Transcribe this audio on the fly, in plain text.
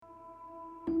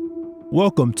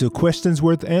Welcome to Questions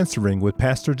Worth Answering with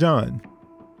Pastor John,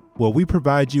 where we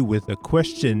provide you with a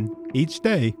question each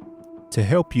day to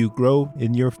help you grow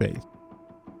in your faith.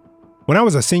 When I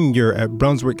was a senior at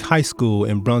Brunswick High School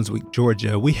in Brunswick,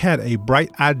 Georgia, we had a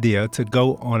bright idea to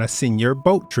go on a senior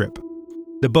boat trip.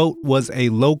 The boat was a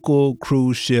local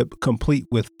cruise ship complete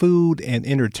with food and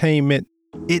entertainment.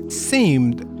 It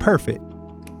seemed perfect.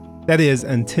 That is,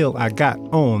 until I got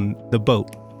on the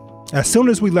boat. As soon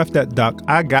as we left that dock,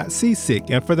 I got seasick,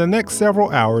 and for the next several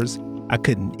hours, I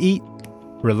couldn't eat,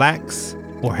 relax,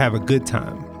 or have a good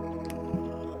time.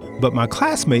 But my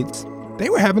classmates, they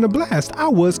were having a blast. I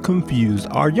was confused.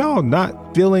 Are y'all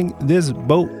not feeling this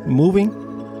boat moving?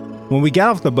 When we got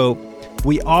off the boat,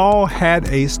 we all had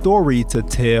a story to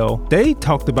tell. They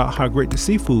talked about how great the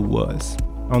seafood was.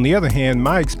 On the other hand,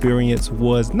 my experience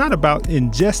was not about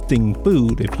ingesting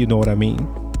food, if you know what I mean.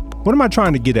 What am I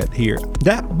trying to get at here?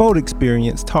 That boat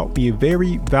experience taught me a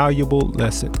very valuable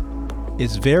lesson.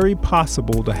 It's very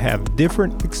possible to have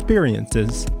different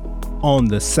experiences on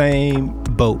the same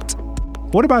boat.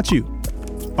 What about you?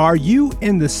 Are you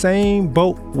in the same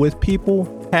boat with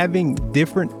people having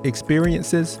different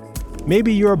experiences?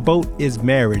 Maybe your boat is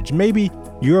marriage. Maybe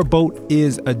your boat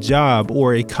is a job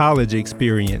or a college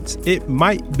experience. It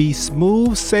might be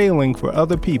smooth sailing for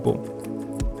other people,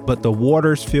 but the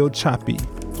waters feel choppy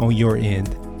on your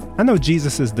end. I know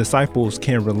Jesus' disciples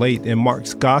can relate. In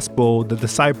Mark's gospel, the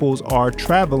disciples are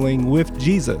traveling with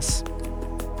Jesus.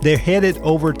 They're headed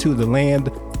over to the land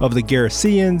of the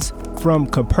Gerasenes from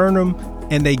Capernaum,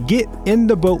 and they get in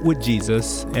the boat with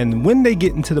Jesus. And when they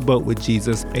get into the boat with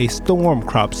Jesus, a storm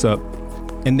crops up,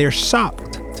 and they're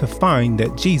shocked to find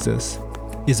that Jesus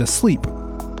is asleep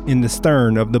in the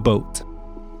stern of the boat.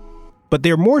 But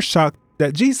they're more shocked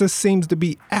that Jesus seems to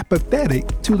be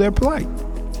apathetic to their plight.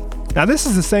 Now, this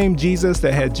is the same Jesus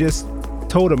that had just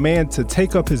told a man to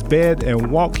take up his bed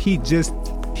and walk. He just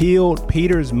healed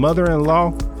Peter's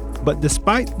mother-in-law. But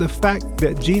despite the fact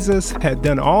that Jesus had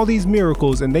done all these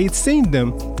miracles and they'd seen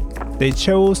them, they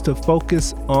chose to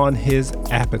focus on his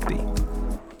apathy.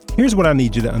 Here's what I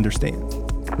need you to understand.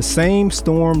 The same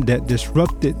storm that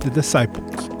disrupted the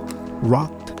disciples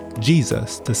rocked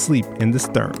Jesus to sleep in the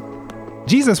stern.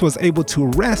 Jesus was able to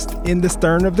rest in the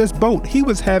stern of this boat. He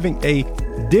was having a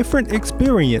different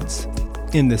experience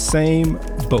in the same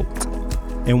boat.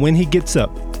 And when he gets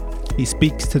up, he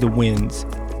speaks to the winds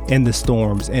and the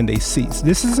storms, and they cease.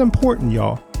 This is important,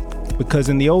 y'all, because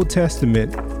in the Old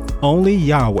Testament, only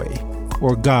Yahweh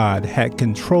or God had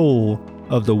control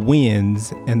of the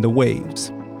winds and the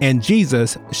waves. And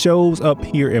Jesus shows up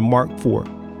here in Mark 4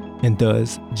 and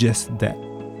does just that.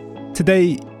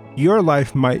 Today, your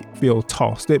life might feel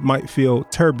tossed. It might feel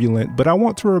turbulent, but I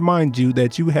want to remind you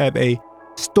that you have a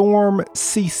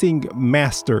storm-ceasing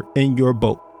master in your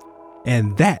boat.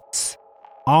 And that's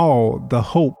all the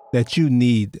hope that you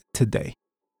need today.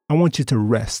 I want you to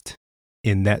rest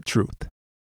in that truth.